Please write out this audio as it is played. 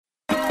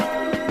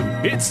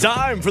It's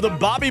time for the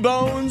Bobby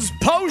Bones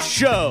Post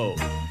Show.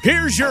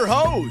 Here's your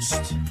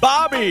host,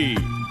 Bobby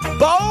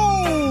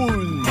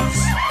Bones.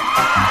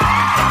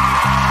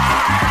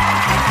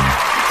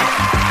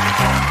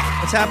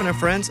 What's happening,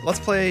 friends? Let's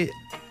play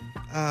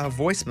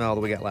voicemail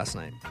that we got last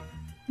night.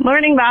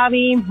 Morning,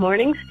 Bobby.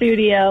 Morning,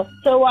 studio.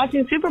 So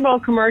watching Super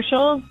Bowl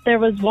commercials, there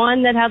was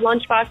one that had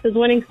Lunchbox's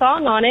winning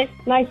song on it,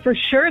 and I for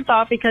sure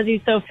thought because he's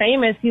so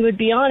famous he would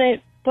be on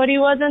it, but he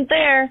wasn't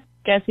there.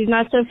 Guess he's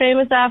not so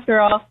famous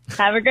after all.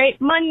 Have a great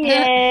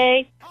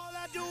Monday.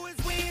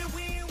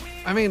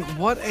 I mean,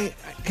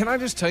 can I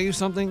just tell you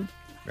something?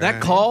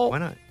 That call Why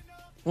not?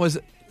 was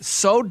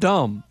so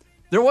dumb.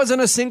 There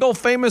wasn't a single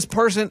famous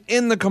person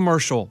in the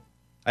commercial.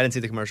 I didn't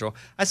see the commercial.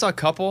 I saw a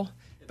couple,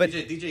 but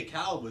DJ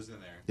Khaled was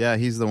in there. Yeah,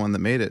 he's the one that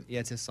made it.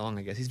 yeah, it's his song,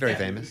 I guess. He's very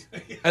famous.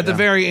 At the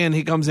very end,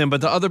 he comes in, but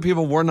the other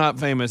people were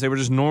not famous. They were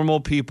just normal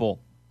people.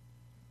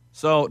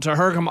 So to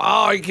her,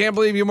 I can't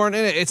believe you weren't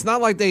in it. It's not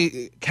like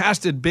they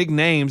casted big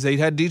names. They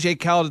had DJ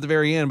Khaled at the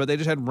very end, but they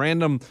just had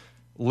random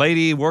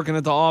lady working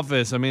at the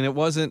office. I mean, it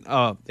wasn't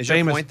Is famous.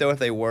 your point, though, if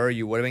they were,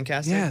 you would have been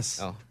casted? Yes.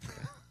 Oh,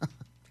 okay.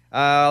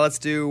 Let's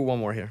do one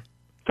more here.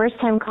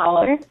 First-time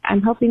caller.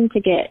 I'm hoping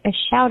to get a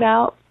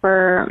shout-out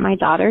for my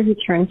daughter who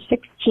turned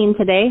 16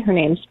 today. Her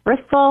name's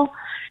Bristol.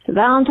 It's a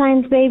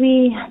Valentine's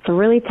baby. It's a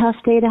really tough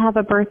day to have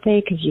a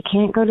birthday because you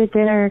can't go to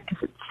dinner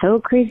because it's so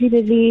crazy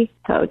busy.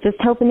 So just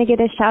hoping to get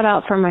a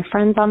shout-out from my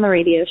friends on the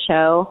radio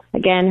show.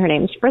 Again, her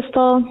name's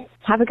Bristol.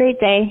 Have a great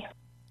day.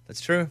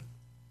 That's true.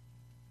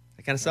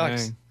 That kind of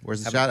sucks. Dang.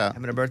 Where's the shout out?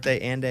 Having a birthday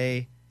and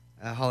a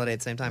holiday at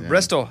the same time. Yeah.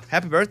 Bristol,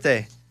 happy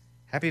birthday.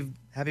 Happy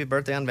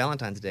birthday on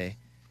Valentine's Day.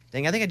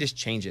 Dang, I think I just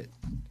change it.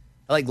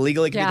 I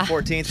legally can be the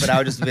 14th, but I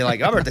would just be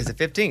like, our birthday's the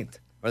 15th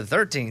or the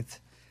 13th.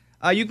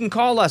 You can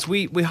call us.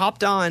 We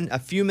hopped on a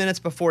few minutes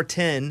before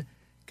 10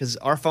 because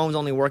our phones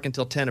only work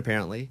until 10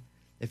 apparently.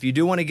 If you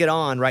do want to get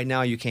on right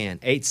now, you can.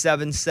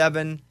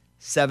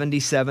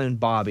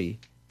 877-77-BOBBY.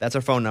 That's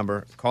our phone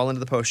number. Call into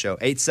the post show.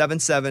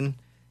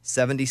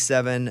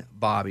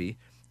 877-77-BOBBY.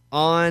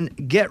 On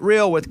Get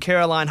Real with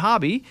Caroline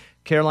Hobby,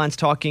 Caroline's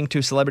talking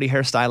to celebrity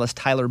hairstylist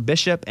Tyler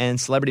Bishop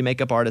and celebrity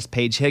makeup artist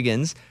Paige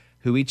Higgins,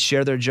 who each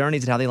share their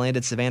journeys and how they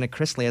landed Savannah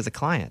Chrisley as a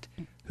client.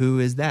 Who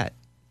is that?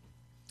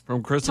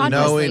 From Chrisley.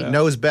 Todd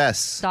knows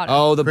best. Daughter.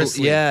 Oh,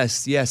 Chrisley.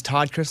 yes,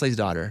 Todd Chrisley's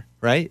daughter,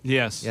 right?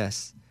 Yes.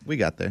 Yes. We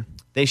got there.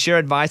 They share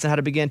advice on how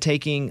to begin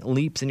taking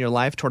leaps in your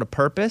life toward a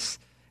purpose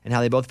and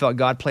how they both felt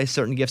God placed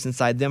certain gifts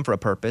inside them for a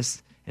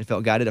purpose and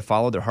felt guided to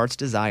follow their heart's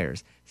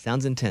desires.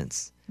 Sounds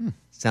intense.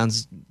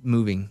 Sounds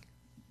moving.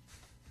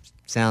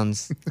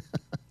 Sounds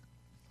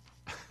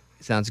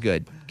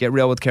good. Get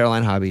Real with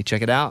Caroline Hobby.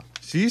 Check it out.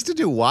 She used to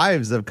do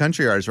Wives of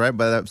country artists, right?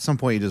 But at some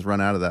point, you just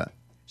run out of that.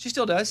 She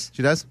still does.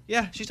 She does?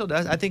 Yeah, she still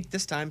does. I think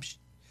this time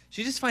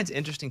she just finds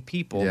interesting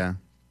people. Yeah.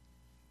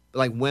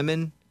 Like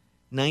women,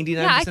 99%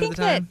 Yeah, I think of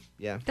the time.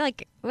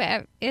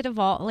 it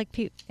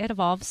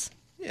evolves.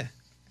 Yeah.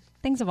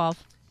 Things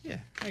evolve. Yeah,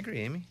 I agree,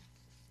 Amy.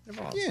 It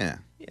evolves. Yeah.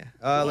 Yeah.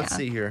 Let's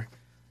see here.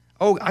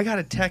 Oh, I got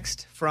a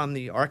text from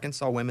the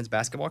Arkansas women's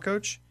basketball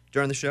coach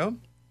during the show.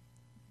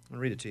 I'll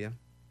read it to you.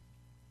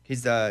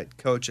 He's the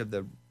coach of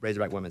the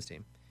Razorback women's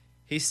team.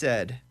 He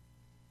said,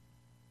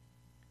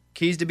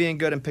 keys to being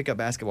good in pickup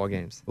basketball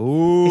games.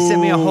 Ooh. He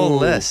sent me a whole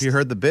list. You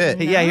heard the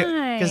bit.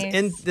 Yeah, because Nice.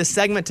 in the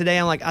segment today,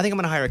 I'm like, I think I'm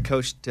going to hire a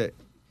coach to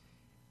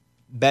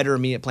better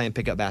me at playing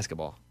pickup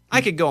basketball.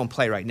 I could go and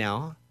play right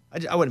now.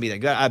 I wouldn't be that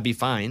good. I'd be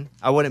fine.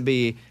 I wouldn't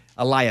be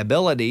a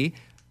liability,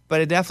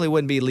 but it definitely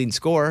wouldn't be leading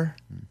scorer.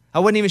 I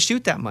wouldn't even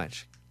shoot that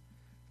much.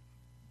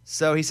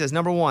 So he says,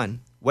 number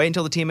one, wait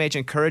until the teammates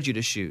encourage you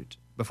to shoot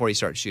before you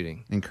start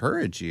shooting.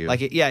 Encourage you.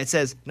 It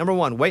says, number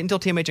one, wait until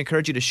teammates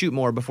encourage you to shoot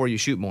more before you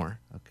shoot more.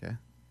 Okay.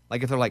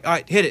 Like if they're like, all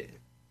right, hit it,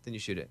 then you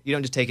shoot it. You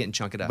don't just take it and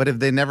chunk it up. But if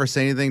they never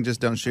say anything, just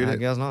don't shoot I it.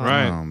 guess not.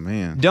 Right. Oh,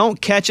 man. Don't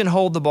catch and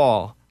hold the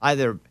ball.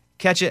 Either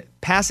catch it,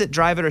 pass it,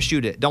 drive it, or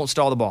shoot it. Don't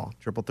stall the ball.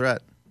 Triple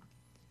threat.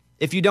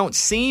 If you don't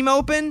seem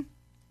open,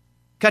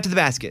 cut to the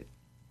basket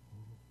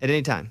at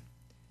any time.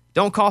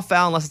 Don't call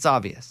foul unless it's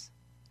obvious.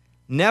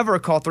 Never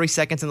call 3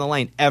 seconds in the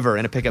lane, ever,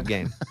 in a pickup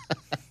game.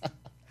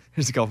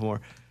 Here's a couple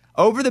more.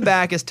 Over the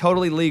back is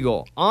totally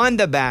legal. On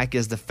the back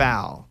is the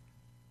foul.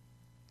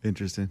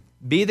 Interesting.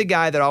 Be the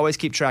guy that always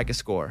keep track of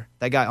score.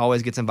 That guy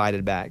always gets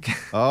invited back.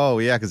 Oh,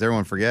 yeah, because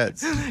everyone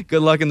forgets.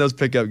 Good luck in those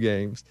pickup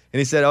games. And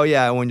he said, oh,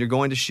 yeah, when you're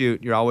going to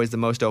shoot, you're always the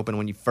most open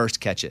when you first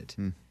catch it.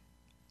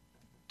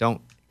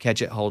 Don't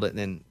catch it, hold it, and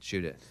then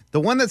shoot it. The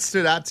one that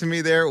stood out to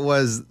me there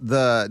was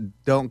the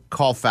don't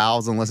call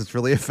fouls unless it's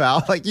really a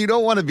foul. Like, you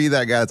don't want to be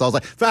that guy that's always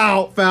like,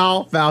 foul,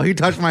 foul, foul. He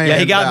touched my hand. Yeah,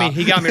 he got foul. me.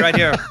 He got me right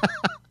here.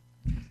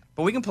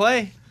 But we can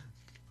play.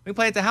 We can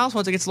play at the house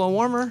once it gets a little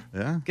warmer.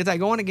 Yeah. Get that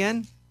going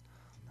again.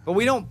 But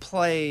we don't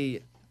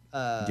play...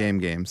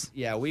 games.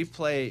 Yeah, we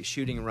play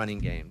shooting and running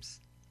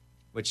games,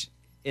 which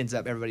ends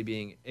up everybody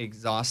being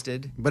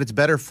exhausted. But it's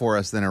better for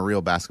us than a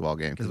real basketball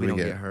game. Because we don't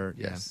get hurt.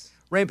 Yes.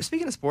 Yeah.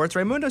 Speaking of sports,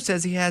 Raymundo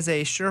says he has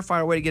a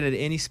surefire way to get into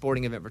any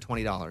sporting event for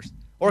 $20.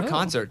 Or a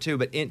concert, too.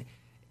 But it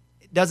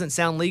doesn't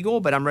sound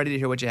legal, but I'm ready to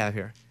hear what you have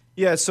here.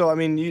 Yeah, so I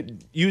mean, you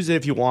use it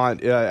if you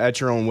want at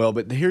your own will.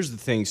 But here's the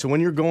thing: so when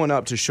you're going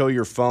up to show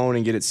your phone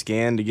and get it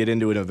scanned to get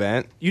into an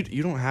event, you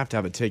don't have to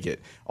have a ticket.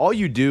 All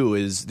you do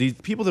is these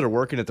people that are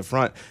working at the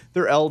front,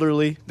 they're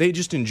elderly. They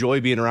just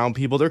enjoy being around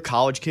people. They're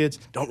college kids,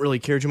 don't really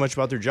care too much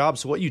about their job.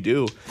 So what you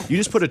do, you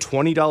just put a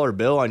 $20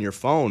 bill on your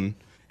phone,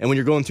 and when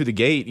you're going through the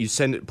gate, you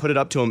put it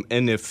up to them,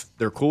 and if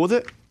they're cool with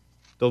it,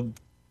 they'll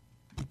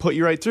put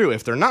you right through.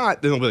 If they're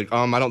not, then they'll be like,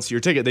 I don't see your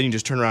ticket. Then you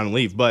just turn around and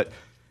leave. But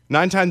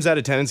 9 times out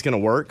of 10, it's going to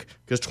work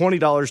because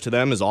 $20 to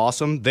them is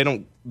awesome.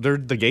 They're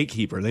the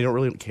gatekeeper. They don't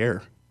really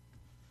care.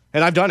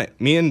 And I've done it.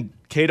 Me and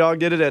K-Dog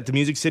did it at the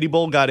Music City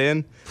Bowl, got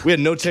in. We had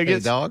no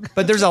tickets. K-Dog?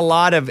 But there's a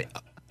lot of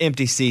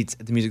empty seats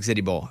at the Music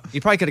City Bowl. You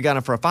probably could have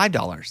gotten it for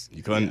 $5.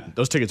 You couldn't. Yeah.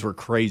 Those tickets were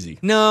crazy.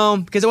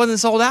 No, because it wasn't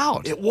sold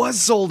out. It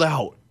was sold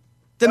out.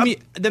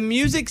 The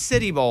Music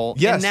City Bowl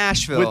in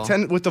Nashville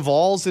with the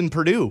Vols in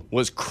Purdue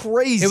was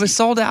crazy. It was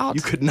sold out.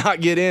 You could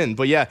not get in.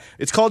 But yeah,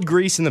 it's called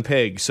Greasing the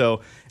Pig.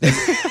 So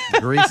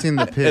Greasing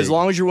the Pig. As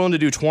long as you're willing to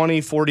do $20,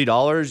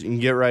 $40, you can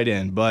get right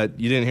in. But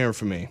you didn't hear it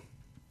from me.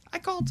 I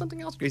called something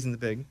else Greasing the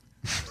Pig.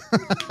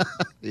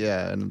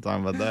 Yeah, and I'm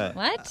talking about that.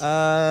 What?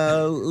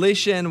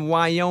 Alicia in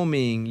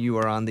Wyoming, you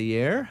are on the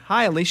air.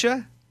 Hi,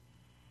 Alicia.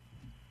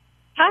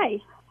 Hi.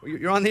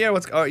 You're on the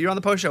air. You're on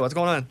the post show. What's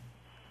going on?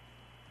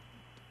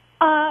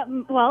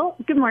 Well,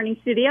 good morning,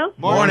 studio.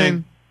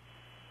 Morning.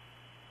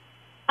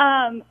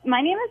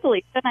 My name is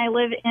Lisa, and I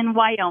live in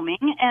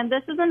Wyoming, and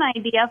this is an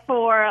idea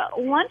for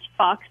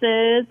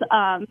Lunchbox's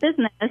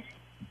business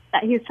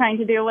that he's trying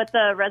to do with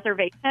the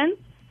reservations.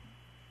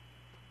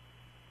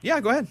 Yeah,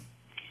 go ahead.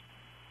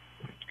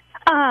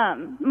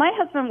 My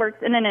husband works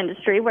in an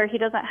industry where he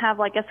doesn't have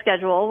like a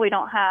schedule. We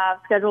don't have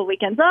scheduled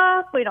weekends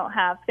off. We don't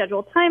have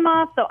scheduled time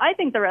off. So I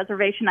think the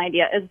reservation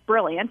idea is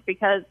brilliant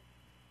because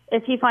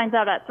if he finds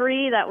out at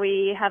 3 that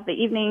we have the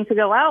evening to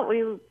go out,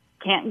 we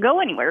can't go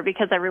anywhere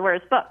because everywhere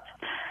is booked.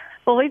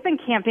 Well, we've been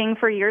camping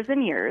for years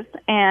and years,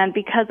 and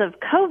because of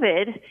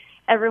COVID,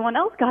 everyone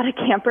else got a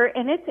camper,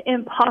 and it's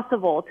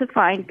impossible to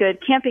find good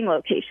camping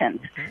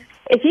locations.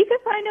 If you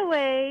could find a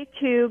way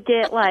to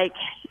get, like,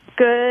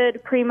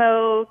 good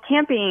primo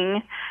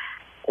camping,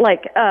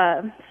 like,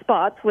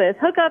 spots with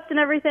hookups and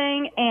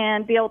everything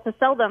and be able to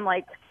sell them,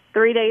 like,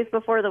 3 days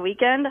before the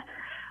weekend,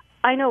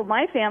 I know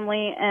my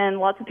family and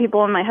lots of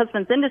people in my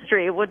husband's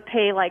industry would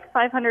pay like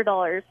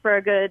 $500 for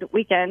a good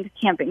weekend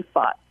camping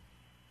spot.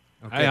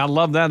 Okay. Hey, I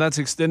love that. That's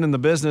extending the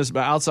business,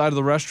 but outside of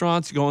the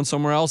restaurants, going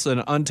somewhere else in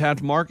an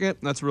untapped market,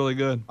 that's really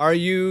good. Are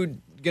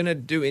you going to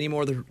do any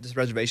more of this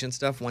reservation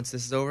stuff once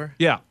this is over?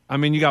 Yeah. I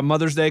mean, you got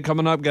Mother's Day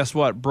coming up. Guess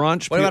what?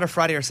 Brunch. What about a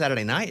Friday or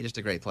Saturday night? Just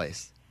a great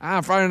place.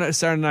 Friday night,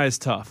 Saturday night is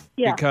tough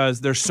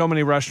because there's so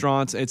many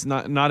restaurants. It's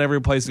not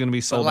every place is going to be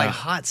sold out. Like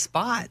hot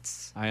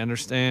spots. I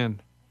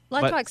understand.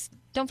 Lunchbox,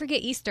 don't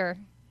forget Easter.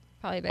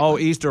 Probably a big Oh,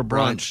 one. Easter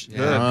brunch. Yeah.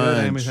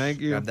 Good, Amy. Thank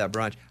you. Grab that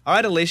brunch. All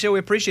right, Alicia, we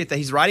appreciate that.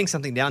 He's writing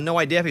something down. No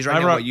idea if he's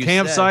writing down what you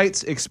campsites,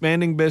 said.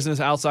 expanding business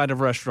outside of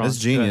restaurants.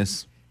 That's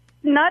genius.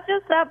 Not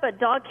just that, but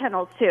dog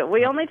kennels, too.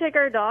 We only take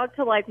our dog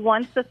to, like,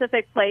 one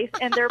specific place,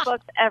 and they're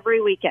booked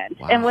every weekend.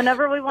 Wow. And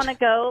whenever we want to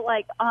go,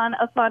 like, on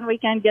a fun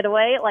weekend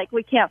getaway, like,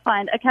 we can't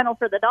find a kennel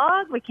for the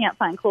dog, we can't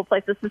find cool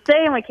places to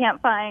stay, and we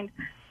can't find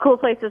cool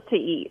places to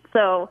eat.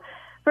 So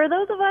for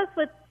those of us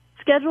with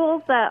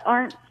schedules that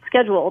aren't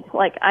scheduled,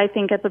 like, I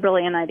think it's a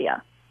brilliant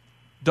idea.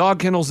 Dog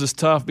kennels is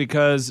tough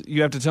because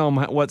you have to tell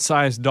them what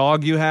size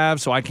dog you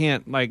have, so I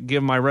can't, like,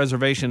 give my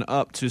reservation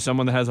up to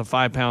someone that has a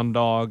 5-pound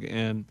dog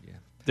and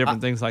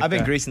different things like that. I've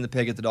been greasing the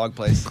pig at the dog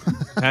place.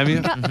 Have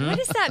you? What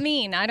does that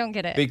mean? I don't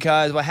get it.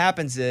 Because what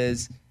happens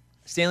is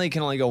Stanley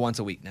can only go once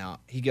a week now.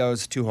 He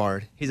goes too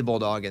hard. He's a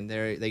bulldog, and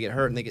they get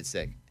hurt and they get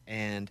sick.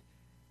 And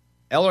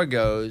Eller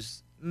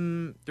goes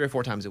 3 or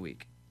 4 times a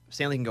week.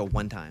 Stanley can go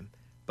 1 time.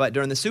 But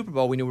during the Super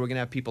Bowl, we knew we were going to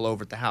have people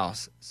over at the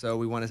house. So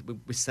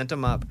we sent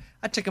them up.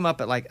 I took them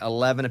up at like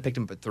 11 and picked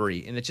them up at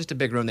 3. And it's just a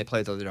big room. They play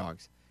with other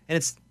dogs. And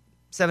it's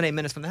 7-8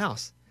 minutes from the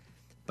house.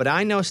 But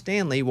I know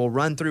Stanley will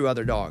run through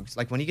other dogs.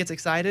 Like when he gets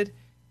excited,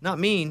 not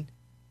mean,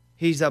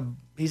 he's a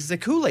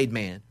Kool-Aid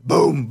man.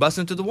 Boom,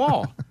 busting through the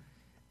wall.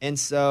 And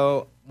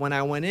so when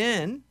I went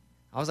in,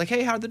 I was like,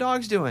 hey, how are the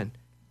dogs doing?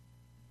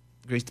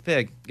 Greased the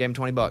pig. Gave him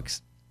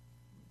 $20.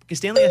 Because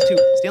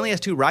Stanley has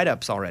 2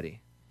 write-ups already.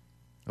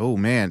 Oh,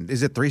 man.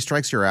 Is it 3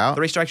 strikes you're out?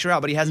 3 strikes you're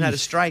out, but he hasn't had a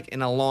strike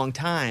in a long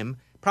time.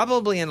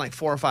 Probably in like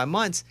 4 or 5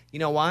 months. You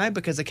know why?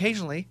 Because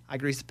occasionally I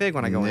grease the pig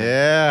when I go in.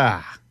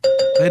 Yeah.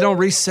 They don't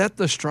reset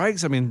the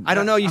strikes. I mean, I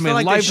don't know. You feel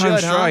like lifetime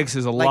they should, strikes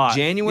is a lot. Like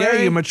January?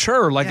 Yeah, you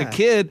mature. Like Yeah. a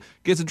kid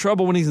gets in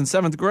trouble when he's in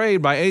 7th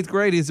grade. By 8th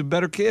grade, he's a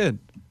better kid.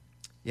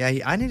 Yeah,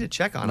 I need to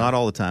check on Not him.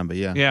 all the time, but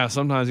yeah. Yeah,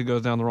 sometimes he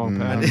goes down the wrong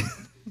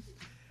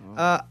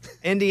path.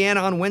 Indiana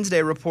on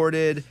Wednesday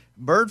reported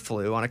bird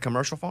flu on a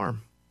commercial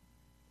farm.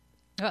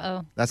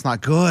 Uh-oh. That's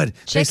not good.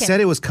 They Chicken. said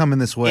it was coming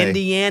this way.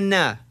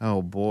 Indiana.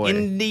 Oh, boy.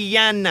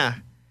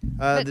 Indiana.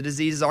 The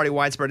disease is already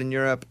widespread in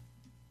Europe,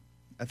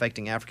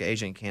 affecting Africa,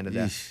 Asia, and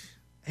Canada.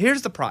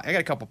 Here's the problem. I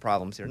got a couple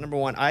problems here. Number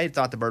one, I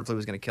thought the bird flu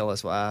was going to kill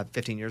us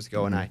 15 years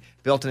ago, and I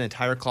built an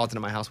entire closet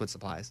in my house with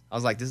supplies. I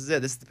was like, this is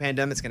it. This is the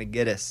pandemic. It's going to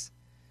get us.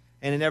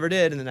 And it never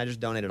did, and then I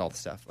just donated all the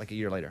stuff like a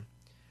year later.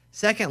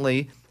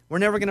 Secondly, we're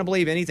never going to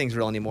believe anything's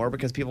real anymore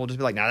because people will just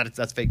be like, nah,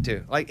 that's fake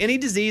too. Like any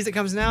disease that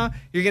comes now,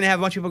 you're going to have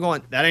a bunch of people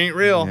going, that ain't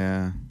real.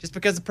 Yeah. Just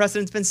because the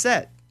precedent's been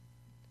set.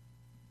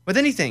 With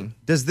anything.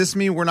 Does this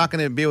mean we're not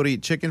going to be able to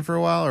eat chicken for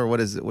a while, or what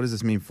does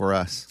this mean for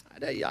us?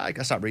 I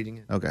stopped reading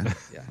it. Okay.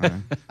 Yeah. All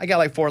right. I got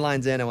like 4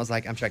 lines in and was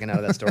like, I'm checking out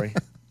of that story.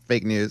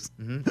 Fake news.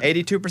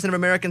 82% of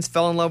Americans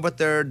fell in love with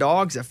their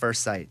dogs at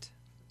first sight.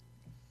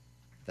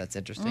 That's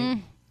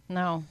interesting.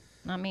 No,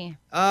 not me.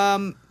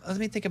 Let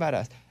me think about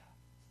us.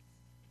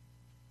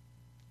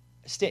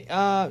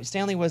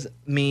 Stanley was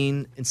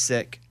mean and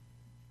sick.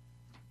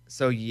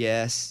 So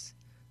yes.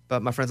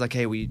 But my friend's like,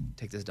 hey, we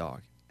take this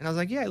dog. And I was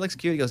like, yeah, he looks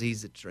cute. He goes,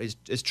 he's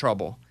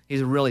trouble. He's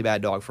a really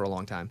bad dog for a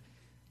long time.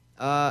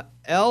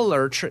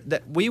 Eller,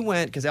 we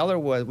went because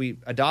we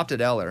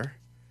adopted Eller,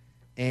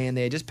 and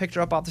they had just picked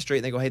her up off the street.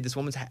 And they go, "Hey, this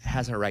woman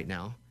has her right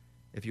now.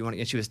 If you want."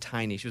 And she was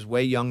tiny. She was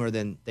way younger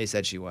than they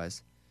said she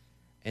was.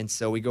 And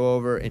so we go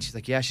over, and she's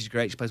like, "Yeah, she's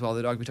great. She plays well with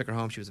the dog." We took her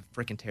home. She was a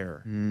freaking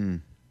terror,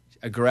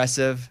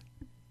 aggressive,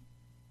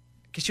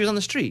 because she was on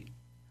the street.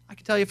 I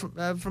can tell you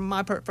from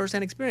my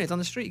firsthand experience on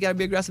the street, you got to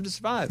be aggressive to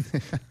survive.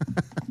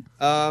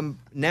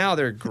 Now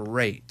they're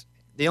great.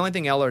 The only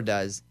thing Eller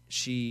does,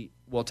 she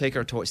will take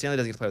her toys. Stanley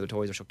doesn't get to play with her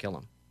toys or she'll kill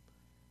them.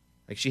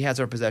 Like she has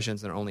her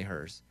possessions and they're only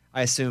hers.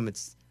 I assume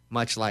it's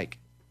much like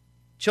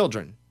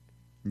children.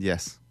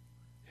 Yes.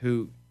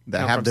 Who that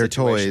come have from their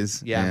situations,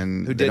 toys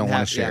and they don't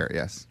want to share.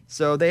 Yes.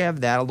 So they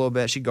have that a little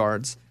bit. She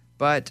guards.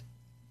 But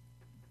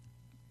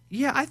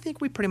yeah, I think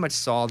we pretty much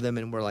saw them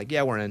and we're like,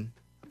 yeah, we're in.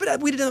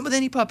 But we did it with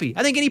any puppy.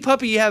 I think any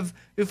puppy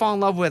you fall in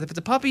love with. If it's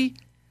a puppy,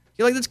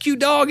 you're like, that's a cute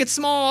dog. It's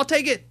small. I'll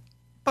take it.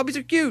 Puppies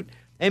are cute.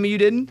 Amy, you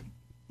didn't?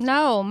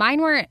 No,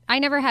 mine weren't. I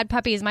never had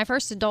puppies. My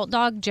first adult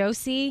dog,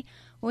 Josie,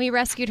 when we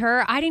rescued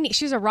her,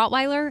 she was a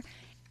Rottweiler.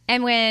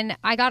 And when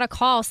I got a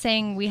call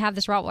saying we have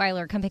this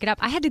Rottweiler, come pick it up,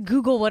 I had to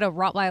Google what a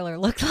Rottweiler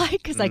looked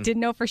like because I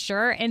didn't know for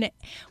sure. And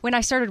when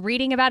I started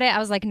reading about it, I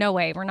was like, no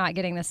way, we're not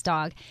getting this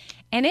dog.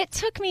 And it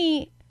took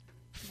me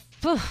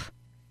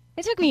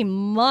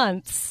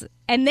months.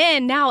 And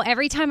then now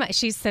every time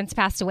she's since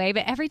passed away,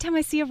 but every time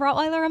I see a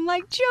Rottweiler, I'm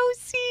like,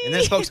 Josie. And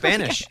then spoke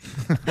Spanish.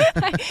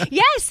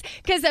 Yes,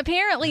 because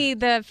apparently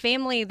the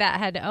family that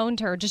had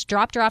owned her just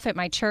dropped her off at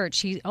my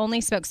church. He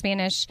only spoke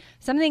Spanish.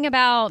 Something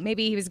about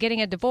maybe he was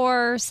getting a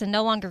divorce and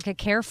no longer could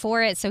care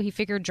for it. So he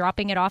figured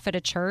dropping it off at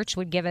a church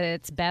would give it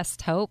its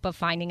best hope of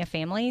finding a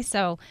family.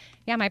 So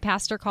yeah, my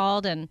pastor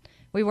called and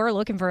we were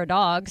looking for a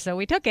dog. So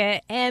we took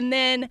it. And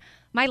then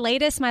my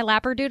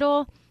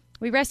Labradoodle,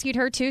 we rescued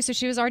her too, so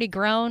she was already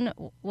grown,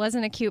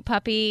 wasn't a cute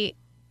puppy.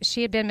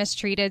 She had been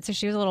mistreated, so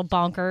she was a little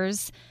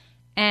bonkers.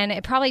 And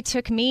it probably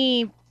took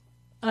me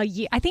a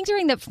year. I think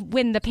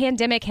when the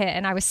pandemic hit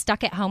and I was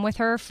stuck at home with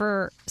her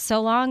for so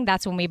long,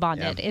 that's when we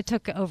bonded. Yeah. It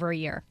took over a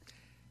year.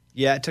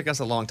 Yeah, it took us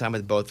a long time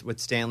with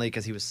Stanley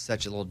because he was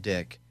such a little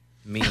dick.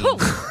 Mean.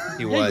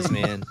 He was,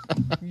 man.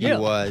 Yeah.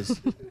 He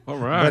was. All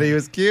right. But he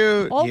was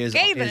cute. Okay,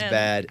 he was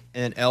bad.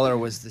 And Eller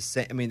was the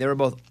same. I mean, they were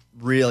both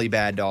really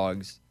bad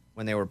dogs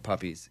when they were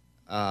puppies.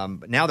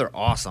 But now they're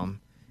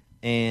awesome.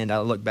 And I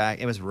look back,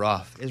 it was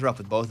rough. It was rough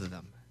with both of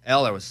them.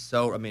 Eller was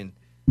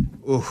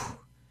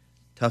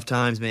tough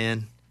times,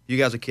 man. You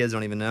guys with kids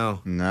don't even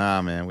know.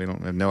 Nah, man, we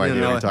don't have no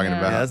idea what you're talking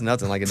about. Yeah, that's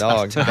nothing like a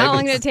dog. How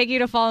long did it take you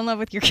to fall in love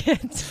with your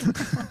kids?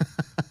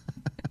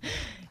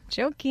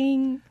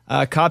 Joking.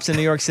 Cops in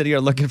New York City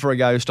are looking for a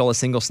guy who stole a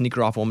single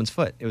sneaker off a woman's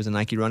foot. It was a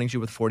Nike running shoe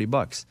with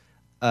 $40.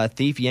 A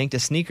thief yanked a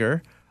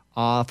sneaker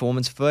off a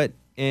woman's foot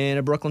in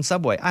a Brooklyn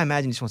subway. I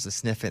imagine he just wants to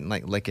sniff it and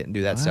like lick it and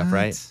do that stuff,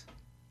 right?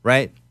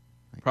 Right?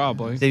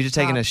 Probably. They're just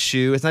taking a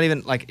shoe. It's not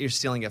even like you're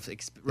stealing a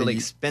really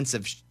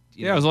expensive.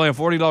 It was only a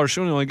 $40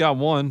 shoe and he only got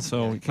one,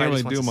 so you can't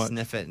really do much.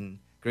 Sniff it and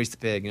grease the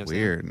pig. You know what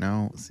Weird.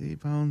 No. See,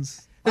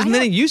 Bones? There's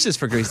many uses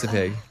for grease the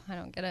pig. I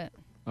don't get it.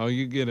 Oh,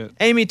 you get it.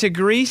 Amy, to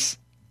grease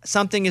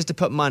something is to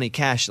put money,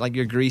 cash, like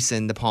you're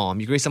greasing the palm.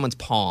 You grease someone's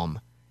palm,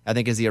 I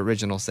think is the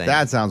original saying.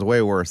 That sounds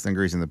way worse than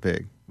greasing the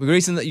pig. You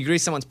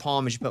grease someone's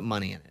palm as you put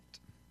money in it.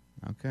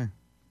 Okay.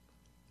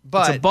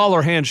 But it's a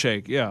baller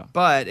handshake, yeah.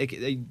 But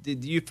the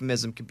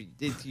euphemism could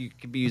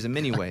be used in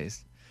many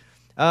ways.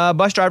 A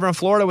bus driver in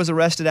Florida was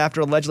arrested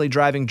after allegedly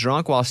driving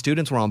drunk while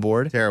students were on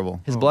board.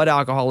 Terrible. His blood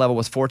alcohol level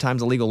was 4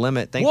 times the legal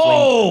limit.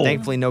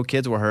 Thankfully, no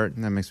kids were hurt.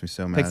 That makes me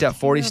so mad. Picked up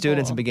 40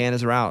 students and began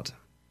his route.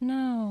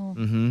 No.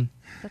 Mm-hmm.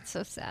 That's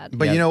so sad.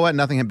 But you know what?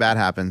 Nothing bad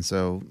happened,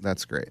 so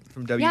that's great.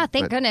 Yeah,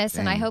 thank goodness.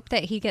 And I hope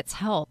that he gets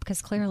help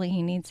because clearly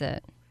he needs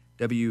it.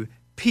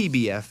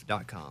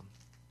 WPBF.com.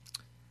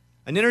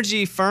 An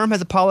energy firm has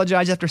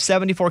apologized after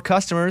 74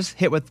 customers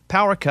hit with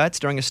power cuts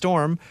during a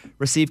storm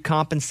received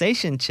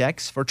compensation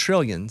checks for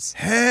trillions.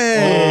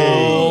 Hey!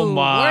 Oh,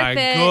 my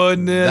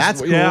goodness.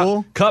 That's cool.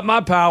 Yeah. Cut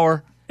my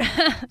power.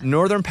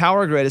 Northern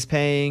Power Grid is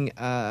paying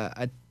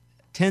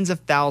tens of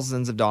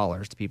thousands of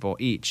dollars to people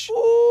each.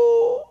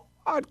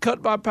 I'd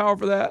cut my power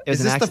for that. It was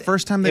Is an this the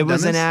first time they've It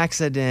was done an this?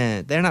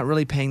 accident. They're not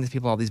really paying these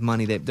people all these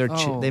money.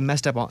 Oh. They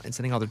messed up in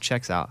sending all their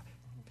checks out.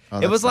 Oh,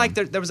 It that's was like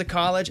dumb. there was a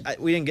college.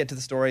 We didn't get to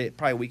the story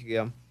probably a week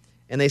ago,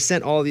 and they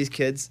sent all these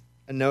kids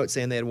a note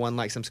saying they had won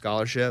like some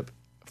scholarship.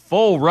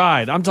 Full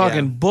ride. I'm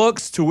talking Yeah.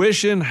 books,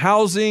 tuition,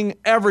 housing,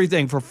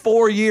 everything for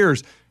 4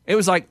 years. It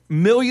was like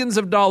millions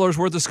of dollars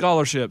worth of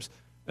scholarships.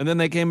 And then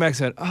they came back and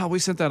said, oh, we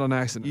sent that on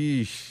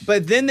accident.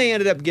 But then they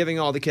ended up giving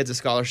all the kids a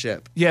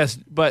scholarship. Yes,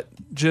 but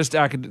just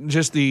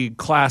the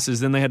classes.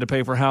 Then they had to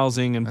pay for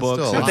housing and That's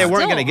books. still a But lot. they weren't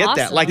Still going to get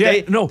that. awesome. Like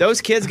Yeah, no.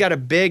 those kids got a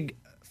big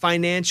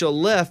financial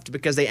lift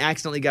because they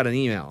accidentally got an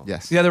email.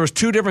 Yes. Yeah, there was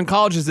 2 different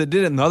colleges that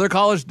did it, and the other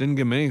college didn't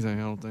give them anything,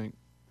 I don't think.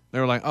 They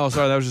were like, oh,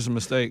 sorry, that was just a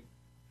mistake.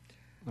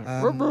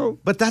 Like, bro.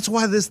 But that's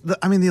why the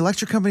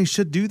electric companies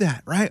should do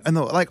that, right? And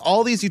like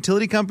all these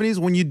utility companies,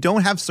 when you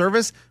don't have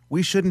service,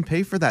 we shouldn't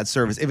pay for that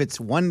service. If it's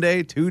 1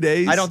 day, 2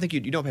 days, I don't think you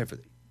don't pay for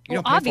you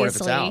Well, don't pay for it if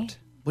it's obviously. out.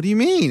 What do you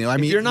mean? I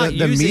If mean, you're not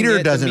the using meter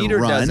it, doesn't the meter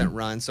run. doesn't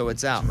run, so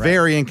it's out. Right?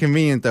 Very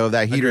inconvenient though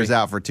that heater's Agree.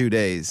 out for 2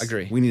 days.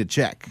 Agree. We need to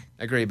check.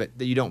 Agree, but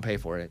you don't pay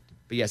for it.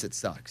 But yes, it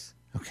sucks.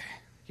 Okay.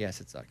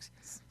 Yes, it sucks.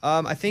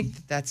 I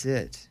think that's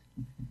it.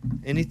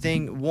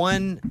 Anything?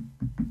 One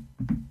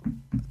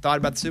thought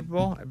about the Super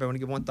Bowl? Everybody want to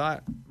give one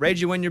thought? Ray,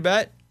 did you win your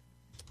bet?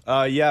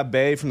 Yeah,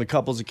 Bay from the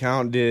couples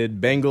account did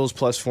Bengals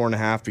plus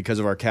 4.5 because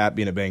of our cat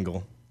being a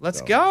Bengal.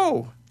 Let's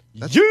go.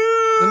 Yeah.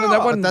 No,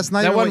 that wasn't, that's not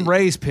that even wasn't what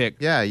Ray's pick.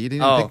 Yeah, you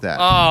didn't even pick that.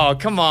 Oh,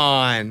 come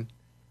on.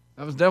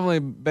 That was definitely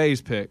Bay's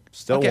pick.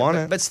 Still Okay, won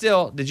but, it. but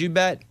still, did you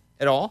bet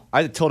at all?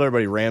 I told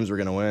everybody Rams were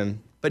going to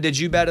win. But did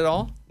you bet at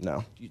all?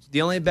 No.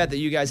 The only bet that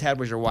you guys had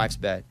was your wife's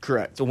bet.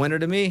 Correct. It's a winner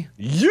to me.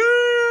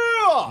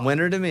 Yeah!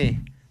 Winner to me.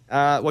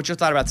 What's your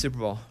thought about the Super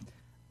Bowl?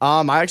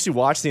 I actually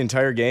watched the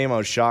entire game. I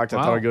was shocked. I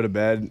Wow. thought I'd go to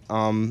bed.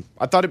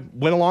 I thought it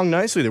went along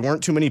nicely. There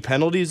weren't too many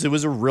penalties. It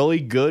was a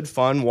really good,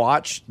 fun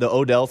watch. The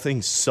Odell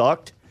thing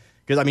sucked.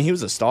 Because, I mean, he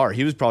was a star.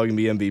 He was probably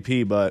going to be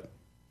MVP, but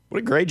what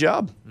a great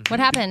job. What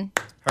happened?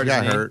 Hurt He his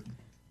got knee. hurt.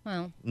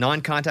 Well,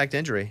 Non-contact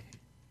injury.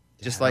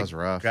 Just that like was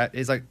rough.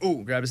 He's like,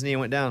 ooh, grabbed his knee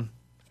and went down.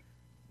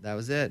 That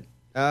was it.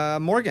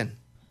 Morgan.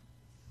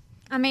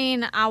 I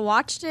mean, I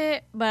watched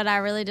it, but I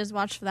really just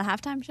watched for the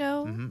halftime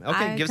show.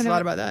 Okay, give us a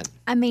thought about that.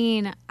 I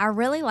mean, I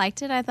really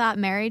liked it. I thought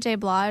Mary J.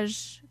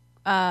 Blige,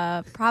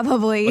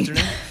 probably. What's her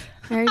name?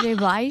 Mary J.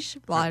 Blige?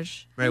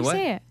 Blige. Mary How do what?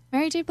 you say it?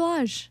 Mary J.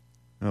 Blige.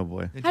 Oh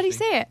boy. How do you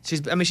say it?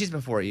 She's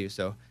before you,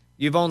 so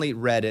you've only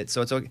read it,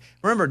 so it's okay.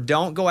 Remember,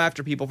 don't go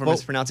after people for Well-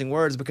 mispronouncing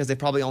words because they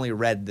probably only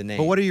read the name.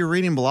 But what are you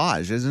reading,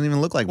 Blige? It doesn't even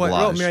look like Well, it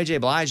wrote Blige. Mary J.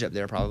 Blige up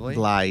there, probably.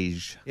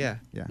 Blige. Yeah.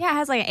 Yeah, it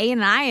has like an A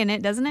and an I in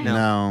it, doesn't it? No.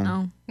 No.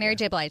 Oh, Mary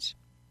J. Blige.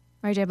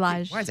 Mary J.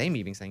 Blige. Why is Amy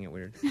even saying it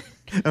weird? I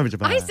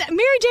said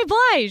Mary J.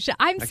 Blige.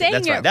 I'm Okay, saying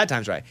that's it. right. That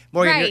time's right.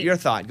 Morgan, Right. your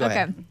thought. Go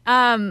Okay.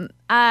 ahead.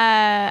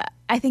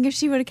 I think if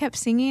she would have kept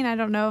singing, I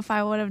don't know if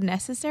I would have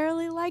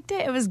necessarily liked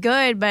it. It was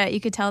good, but you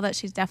could tell that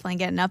she's definitely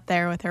getting up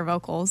there with her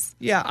vocals.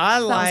 Yeah, I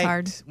was liked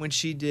hard. when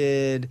she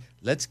did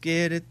 "Let's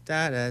Get It."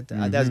 That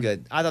was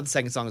good. I thought the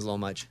second song was a little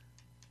much.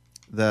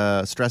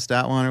 The stressed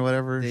out one or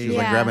whatever. She was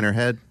like Yeah. grabbing her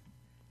head.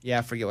 Yeah,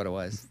 I forget what it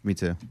was. Me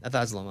too. I thought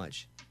it was a little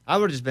much. I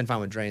would have just been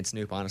fine with Dre and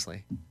Snoop,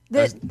 honestly.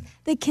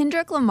 The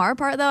Kendrick Lamar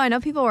part, though, I know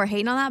people were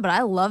hating on that, but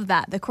I love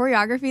that. The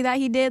choreography that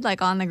he did,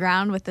 like on the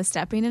ground with the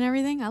stepping and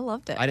everything, I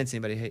loved it. I didn't see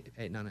anybody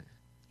hating on it.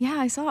 Yeah,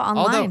 I saw it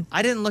Although online.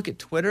 I didn't look at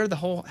Twitter the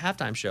whole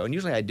halftime show, and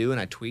usually I do, and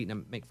I tweet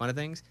and I make fun of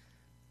things.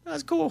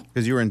 That's cool.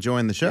 Because you were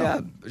enjoying the show.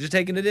 Yeah, just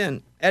taking it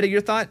in. Eddie,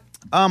 your thought?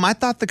 I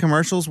thought the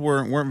commercials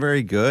weren't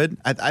very good.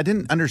 I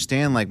didn't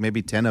understand like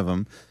maybe 10 of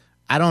them.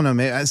 I don't know.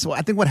 Maybe, so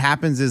I think what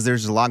happens is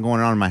there's a lot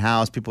going on in my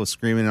house. People are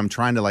screaming. And I'm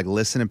trying to like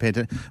listen and pay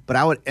attention. But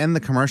I would end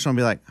the commercial and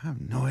be like, I have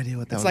no idea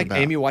what that It's was like about.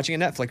 Amy watching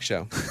a Netflix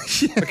show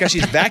because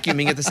she's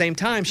vacuuming at the same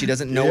time. She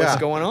doesn't know what's Yeah.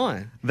 going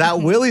on. That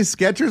Willie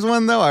Skechers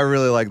one though, I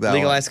really like that.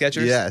 Legalized one.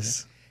 Skechers?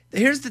 Yes.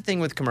 Here's the thing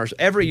with commercials.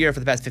 Every year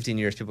for the past 15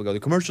 years, people go, the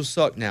commercials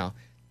suck now.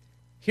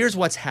 Here's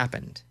what's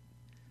happened.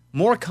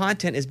 More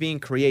content is being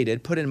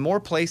created, put in more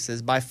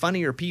places by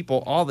funnier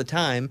people all the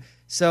time.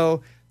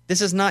 So this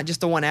is not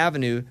just the one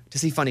avenue to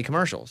see funny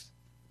commercials.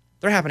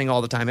 They're happening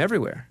all the time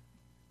everywhere.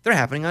 They're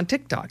happening on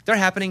TikTok. They're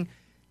happening,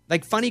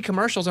 like funny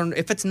commercials. Are,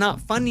 if it's not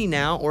funny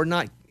now or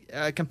not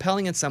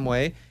compelling in some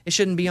way, it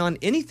shouldn't be on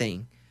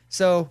anything.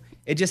 So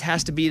it just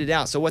has to beat it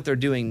out. So what they're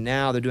doing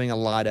now, they're doing a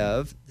lot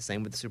of, the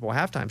same with the Super Bowl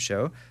halftime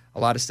show, a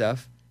lot of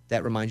stuff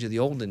that reminds you of the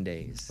olden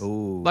days.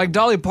 Ooh. Like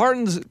Dolly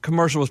Parton's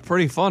commercial was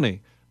pretty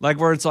funny. Like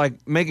where it's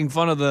like making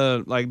fun of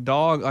the like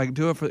dog, like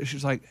do it for.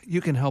 She's like, you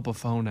can help a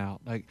phone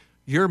out. Like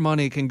your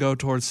money can go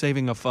towards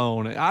saving a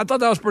phone. I thought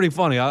that was pretty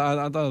funny.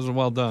 I thought it was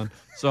well done.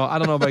 So I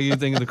don't know about you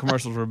thinking the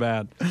commercials were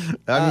bad.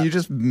 I mean, you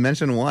just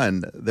mentioned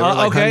one. There were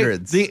like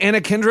hundreds. The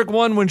Anna Kendrick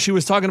one when she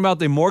was talking about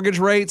the mortgage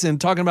rates and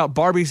talking about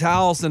Barbie's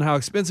house and how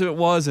expensive it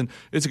was and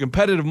it's a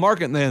competitive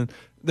market. And then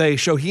they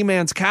show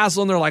He-Man's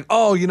castle and they're like,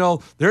 oh, you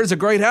know, there's a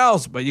great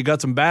house, but you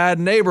got some bad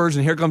neighbors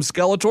and here comes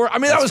Skeletor. I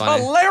mean, that That's was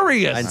funny.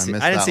 hilarious. I didn't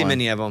missed see that one.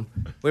 many of them.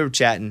 We were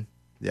chatting.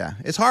 Yeah,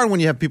 it's hard when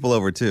you have people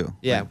over too.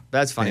 Yeah,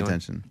 that's funny. Pay One.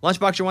 attention.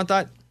 Lunchbox, your one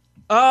thought?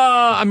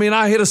 I mean,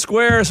 I hit a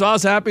square, so I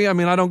was happy. I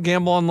mean, I don't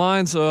gamble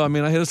online, so I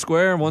mean, I hit a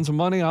square and won some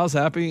money. I was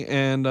happy,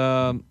 and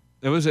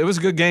it was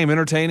a good game,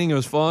 entertaining. It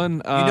was fun.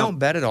 You don't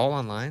bet at all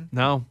online?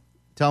 No,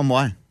 Tell them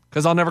why.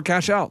 because I'll never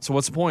cash out. So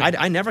what's the point?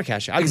 I never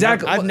cash out.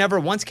 Exactly. I've never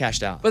once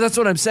cashed out. But that's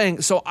what I'm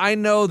saying. So I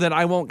know that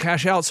I won't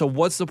cash out. So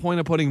what's the point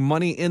of putting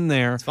money in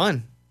there? It's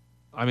fun.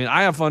 I mean,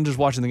 I have fun just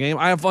watching the game.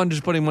 I have fun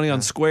just putting money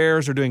on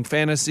squares or doing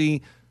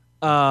fantasy.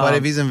 But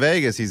if he's in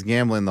Vegas, he's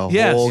gambling the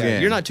Yes. whole Yeah,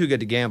 game. you're not too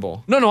good to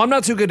gamble. No, I'm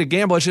not too good to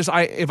gamble. It's just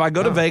if I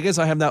go to Vegas,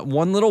 I have that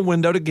one little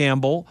window to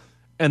gamble,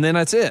 and then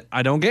that's it.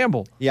 I don't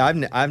gamble. Yeah,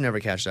 I've never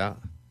cashed out.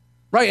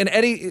 Right, and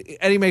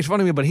Eddie makes fun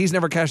of me, but he's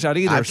never cashed out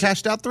either. I've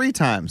cashed out 3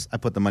 times. I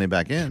put the money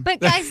back in. But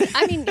guys,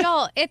 I mean,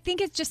 y'all, I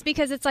think it's just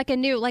because it's like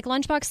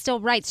Lunchbox still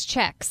writes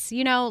checks.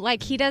 You know,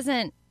 like he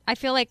doesn't. I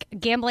feel like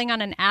gambling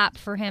on an app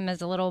for him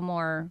is a little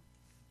more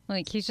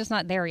like he's just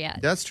not there yet.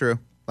 That's true.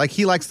 Like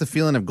he likes the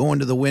feeling of going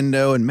to the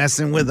window and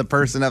messing with the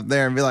person up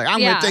there and be like, I'm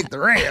Yeah. going to take the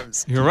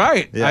Rams. You're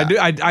right. Yeah. I do.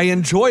 I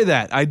enjoy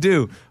that. I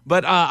do.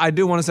 But I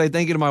do want to say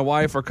thank you to my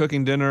wife for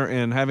cooking dinner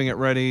and having it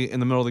ready in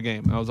the middle of the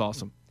game. That was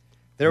awesome.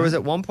 There was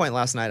at one point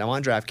last night, I'm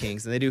on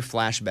DraftKings, and they do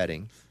flash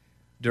betting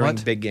during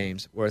What? big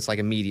games where it's like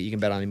immediate. You can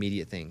bet on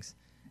immediate things.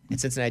 And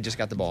Cincinnati just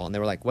got the ball, and they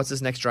were like, what's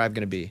this next drive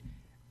going to be?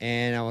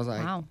 And I was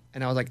like, Wow.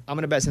 I'm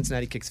going to bet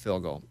Cincinnati kicks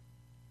field goal.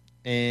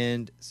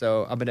 And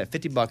so I bet at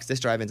 $50, this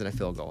drive ends in a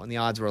field goal. And the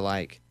odds were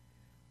like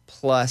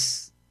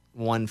plus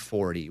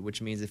 140,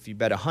 which means if you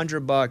bet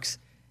 $100,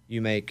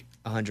 you make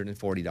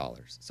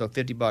 $140. So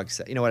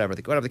 $50, whatever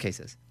the case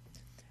is.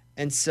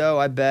 And so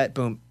I bet,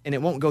 boom, and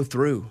it won't go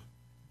through.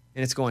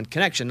 And it's going,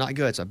 connection, not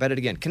good. So I bet it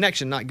again.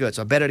 Connection, not good.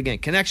 So I bet it again.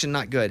 Connection,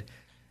 not good.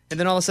 And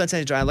then all of a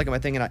sudden, I look at my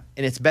thing, and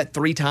it's bet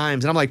 3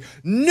 times. And I'm like,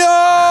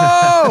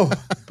 no!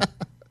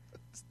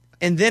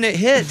 And then it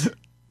hit.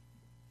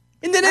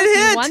 And then it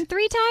hit. Won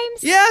 3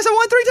 times? Yes, I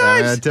won 3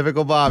 times. It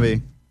Typical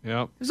Bobby.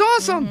 Yep. was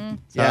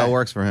awesome. That's how it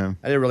works for him.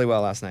 I did really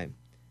well last night.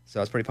 So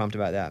I was pretty pumped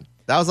about that.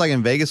 That was like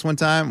in Vegas one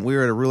time. We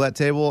were at a roulette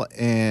table,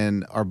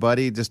 and our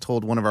buddy just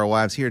told one of our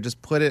wives, here,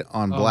 just put it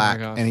on my black.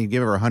 gosh. And he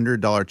gave her a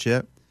 $100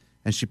 chip.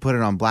 And she put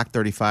it on black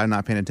 35,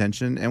 not paying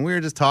attention. And we were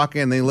just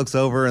talking, and then he looks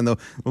over, and the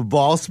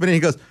ball's spinning. He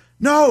goes,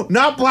 no,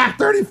 not black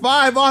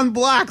 35, on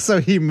black. So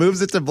he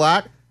moves it to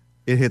black.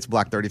 It hits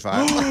black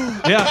 35.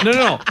 Yeah,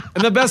 no.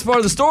 And the best part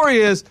of the story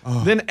is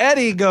then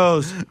Eddie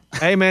goes,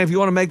 hey, man, if you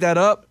want to make that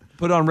up,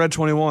 put it on red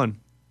 21.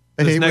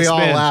 And This we next all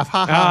spin. laugh.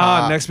 Ha, ha,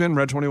 ha. Next spin,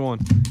 red 21.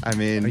 I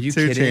mean, Are you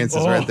 2 kidding?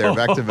 chances right there,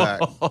 back to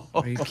back.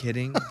 Are you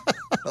kidding?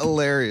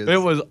 Hilarious. It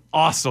was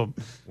awesome.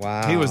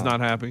 Wow. He was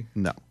not happy.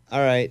 No. All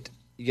right.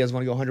 You guys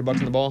want to go $100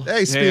 on the ball?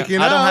 Hey, speaking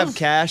I of. don't have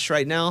cash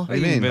right now. What do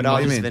you mean? But What I'll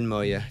do you just mean?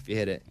 Venmo you if you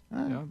hit it.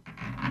 Yeah.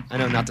 I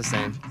know, not the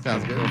same.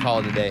 Sounds good. We'll call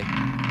it a day.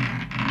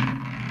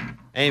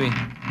 Amy,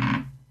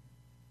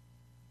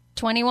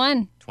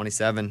 21.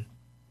 27.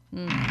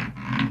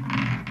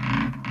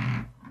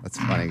 That's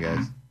funny,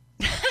 guys.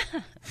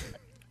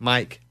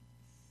 Mike,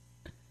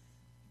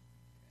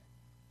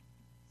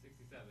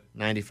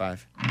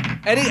 95.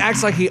 Eddie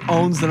acts like he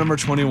owns the number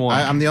 21.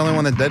 I'm the only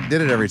one that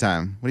did it every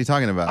time. What are you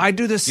talking about? I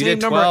do the You same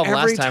did number 12 every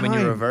last time, time.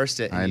 and you reversed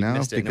it. And I you know,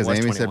 missed it, and because it was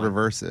Amy said 21.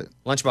 reverse it.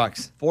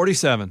 Lunchbox,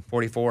 47.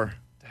 44.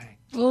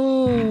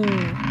 Ooh.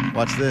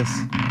 Watch this.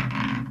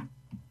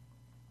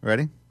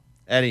 Ready?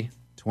 Eddie,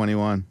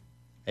 21.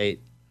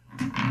 8.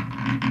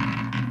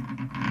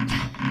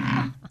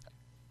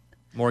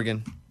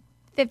 Morgan,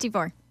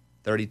 54.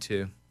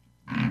 32.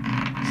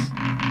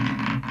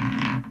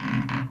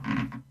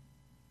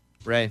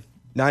 Ray,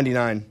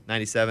 99.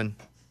 97.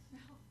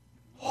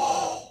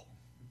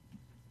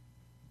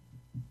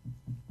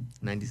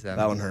 97.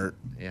 That one hurt.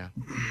 Yeah.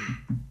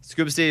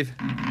 Scuba Steve,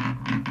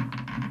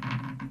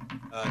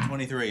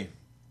 23.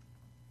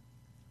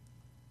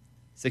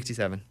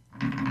 67.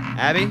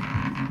 Abby,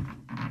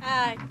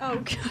 Oh,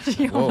 God,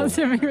 you Whoa. almost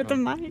hit me with the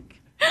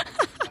mic.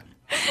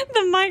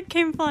 The mic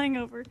came flying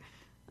over.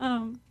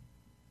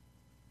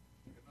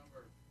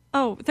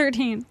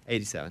 13.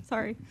 87.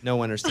 Sorry. No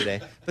winners today.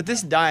 But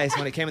this dice,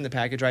 when it came in the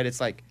package, right, it's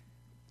like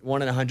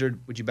 1 in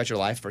 100, would you bet your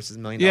life versus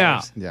 $1 million?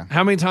 Yeah. Yeah.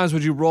 How many times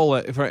would you roll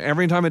it? If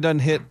every time it doesn't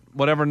hit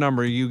whatever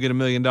number, you get $1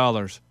 million.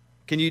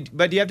 Can you,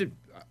 but do you have to,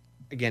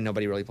 again,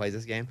 nobody really plays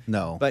this game.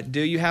 No. But do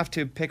you have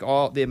to pick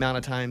all the amount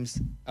of times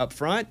up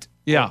front?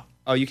 Yeah.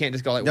 Oh, you can't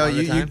just go like No, one at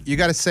a you time?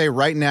 got to say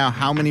right now,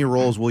 how many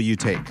rolls will you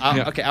take?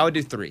 Yeah. Okay, I would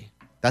do 3.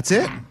 That's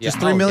it? Yeah. Just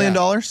 $3 million?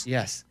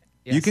 Yes.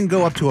 You can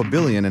go up to $1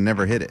 billion and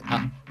never hit it.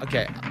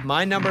 Okay,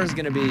 my number is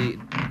going to be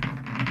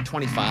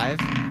 25.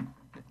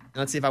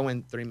 Let's see if I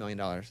win $3 million.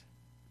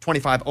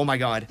 25. Oh my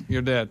God.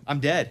 You're dead. I'm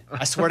dead.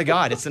 I swear to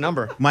God, it's the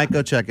number. Mike,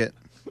 go check it.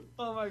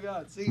 Oh my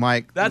God. See?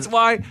 Mike. That's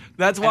why.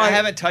 And I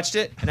haven't touched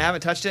it.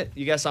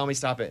 You guys saw me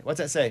stop it. What's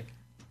that say?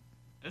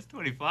 That's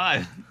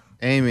 25.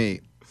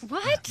 Amy,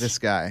 What? this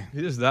guy. He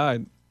just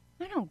died.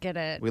 I don't get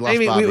it. We lost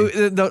Amy, Bobby.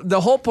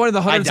 the whole point of the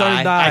I 100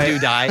 sided die. die. I do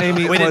die.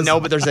 Amy, we didn't was- know,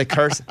 but there's a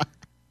curse.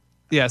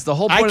 Yes, the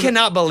whole I point. of the-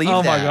 cannot believe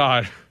Oh that. my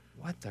God.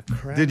 What the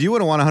crap? Dude, you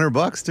would have won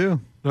 $100 too.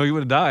 No, you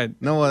would have died.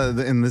 No,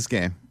 in this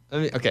game.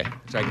 Okay,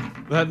 try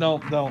again. No.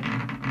 No,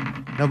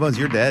 No, Bones,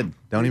 you're dead.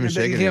 Don't even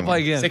shake it You can't anymore.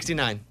 play again.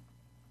 69.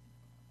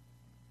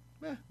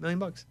 Yeah,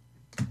 $1,000,000.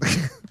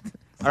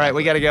 All right,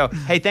 we got to go.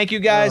 Hey, thank you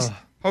guys.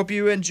 Hope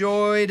you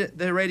enjoyed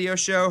the radio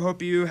show.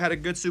 Hope you had a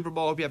good Super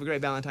Bowl. Hope you have a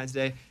great Valentine's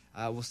Day.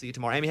 We'll see you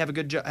tomorrow. Amy, have a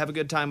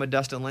good time with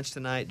Dustin Lynch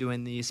tonight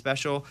doing the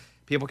special.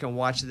 People can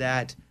watch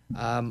that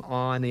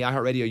on the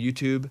iHeartRadio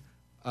YouTube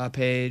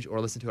page or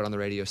listen to it on the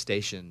radio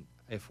station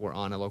if we're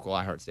on a local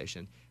iHeart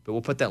station. But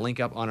we'll put that link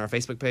up on our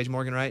Facebook page,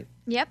 Morgan, right?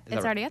 Yep,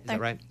 it's already up there. Is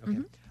that right? Okay.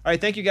 All right,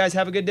 thank you guys.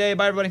 Have a good day.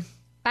 Bye, everybody.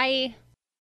 Bye.